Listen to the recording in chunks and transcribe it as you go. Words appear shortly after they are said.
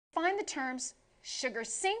define the terms sugar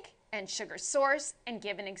sink and sugar source and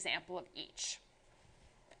give an example of each.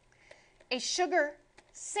 A sugar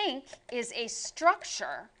sink is a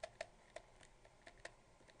structure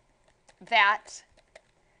that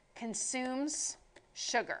consumes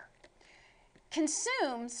sugar.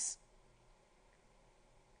 Consumes,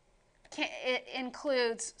 it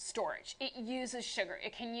includes storage. It uses sugar.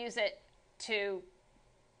 It can use it to,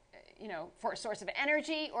 for a source of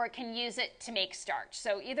energy, or it can use it to make starch.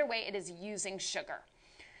 So either way, it is using sugar.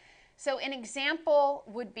 So an example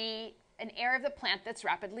would be an area of the plant that's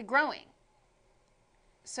rapidly growing.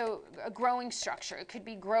 So a growing structure. It could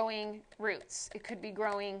be growing roots. It could be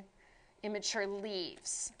growing immature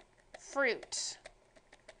leaves, fruit.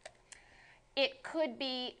 It could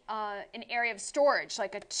be an area of storage,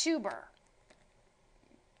 like a tuber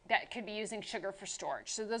that could be using sugar for storage.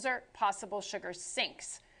 So those are possible sugar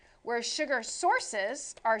sinks. Where sugar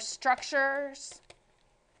sources are structures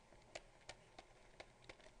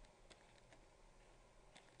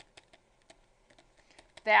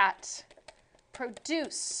that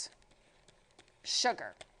produce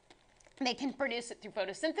sugar. They can produce it through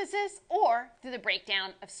photosynthesis or through the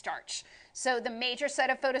breakdown of starch. So the major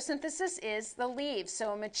site of photosynthesis is the leaves.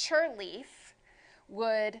 So a mature leaf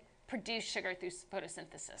would produce sugar through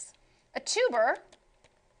photosynthesis. A tuber,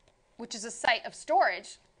 which is a site of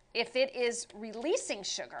storage, if it is releasing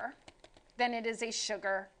sugar, then it is a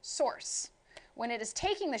sugar source. When it is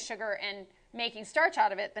taking the sugar and making starch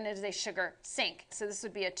out of it, then it is a sugar sink. So this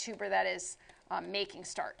would be a tuber that is making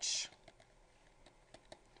starch.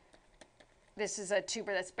 This is a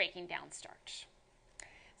tuber that's breaking down starch.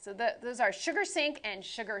 So those are sugar sink and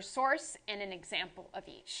sugar source and an example of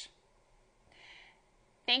each.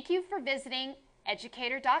 Thank you for visiting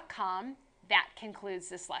Educator.com. That concludes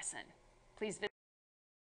this lesson. Please visit